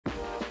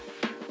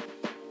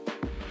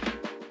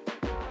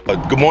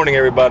Good morning,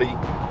 everybody.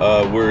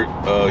 We're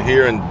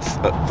here in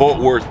Fort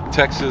Worth,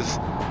 Texas,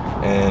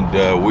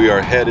 and we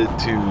are headed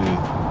to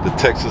the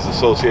Texas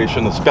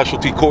Association of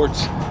Specialty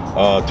Courts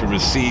to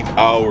receive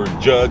our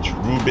Judge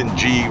Ruben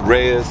G.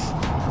 Reyes,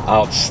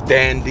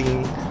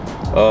 outstanding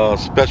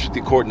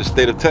specialty court in the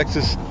state of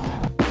Texas.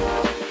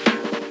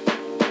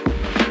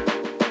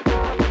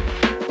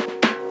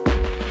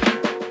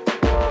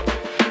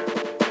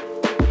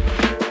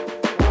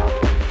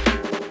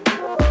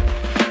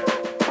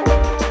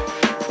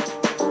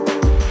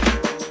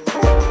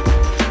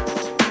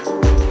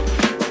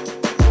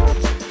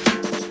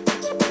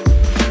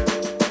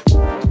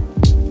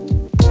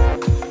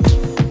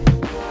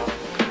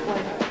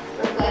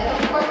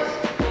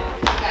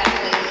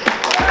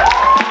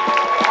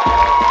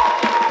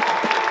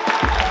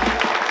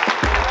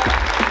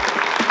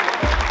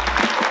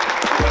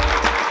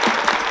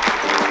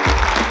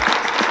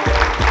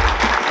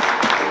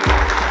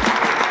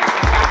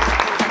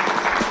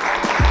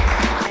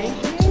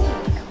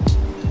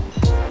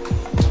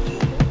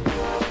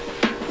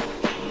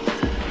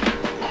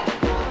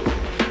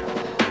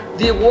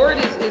 The award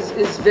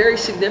is very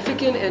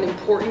significant and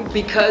important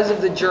because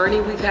of the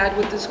journey we've had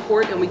with this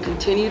court and we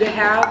continue to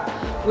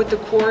have with the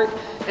court,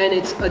 and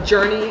it's a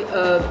journey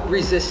of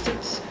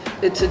resistance.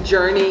 It's a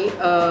journey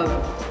of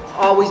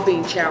always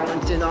being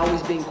challenged and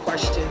always being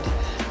questioned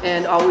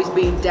and always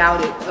being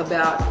doubted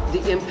about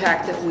the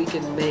impact that we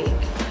can make.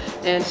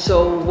 And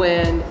so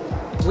when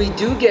we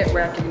do get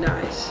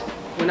recognized,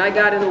 when I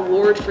got an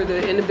award for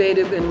the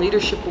Innovative and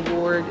Leadership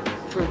Award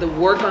for the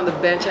work on the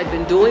bench I'd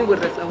been doing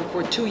with Reflejo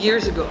Court 2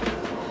 years ago,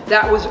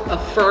 that was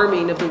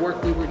affirming of the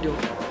work we were doing.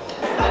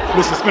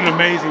 Listen, it's been an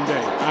amazing day.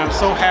 I'm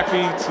so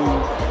happy to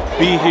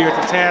be here at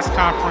the task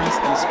conference,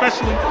 and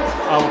especially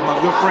with my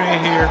good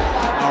friend here,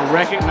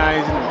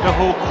 recognizing the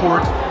whole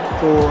court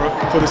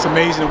for this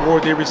amazing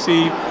award they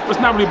received. But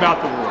it's not really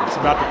about the award, it's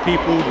about the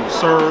people you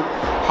serve,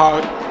 how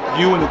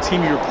you and the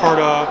team you're part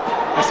of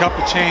has helped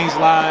to change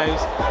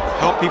lives,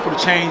 help people to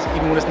change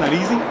even when it's not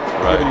easy.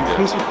 Right. We have an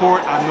inclusive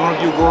court. I've known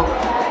of your work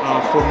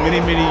for many,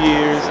 many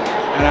years,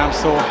 and I'm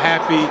so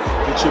happy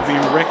that you're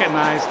being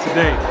recognized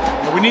today.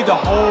 And we need the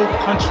whole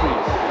country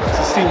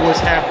to see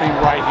what's happening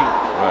right here.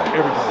 Right.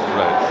 Everybody.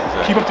 Right.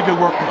 Exactly. Keep up the good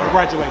work and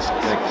congratulations.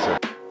 Thank you,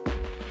 sir.